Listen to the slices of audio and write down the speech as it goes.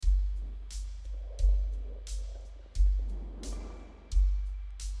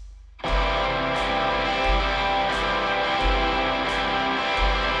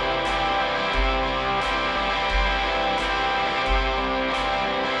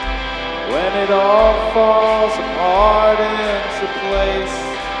when it all falls apart into place.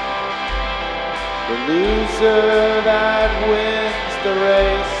 The loser that wins the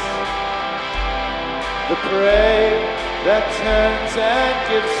race, the prey that turns and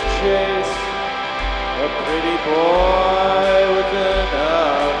gives chase, a pretty boy with an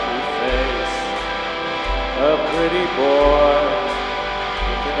ugly face, a pretty boy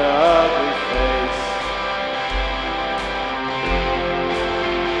with an ugly face.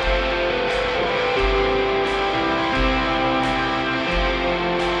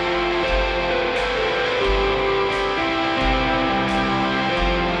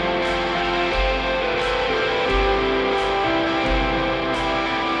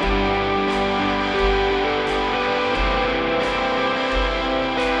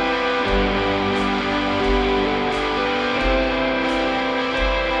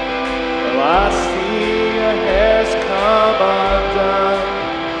 I see your hair's come undone.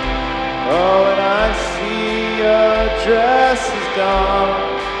 Oh, and I see your dress is gone.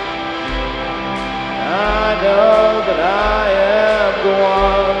 I know that I am the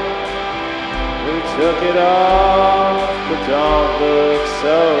one who took it off, but don't look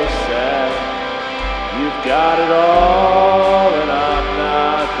so sad. You've got it all, and I'm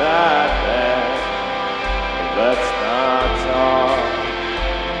not that bad. Let's not talk.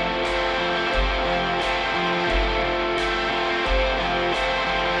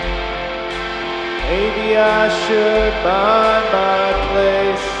 Maybe I should mind my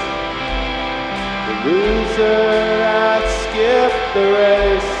place. The loser that skipped the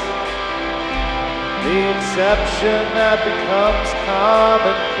race, the exception that becomes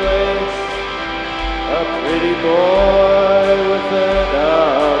commonplace. A pretty boy with an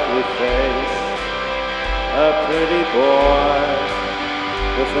ugly face, a pretty boy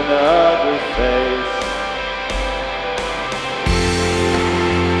with an ugly face.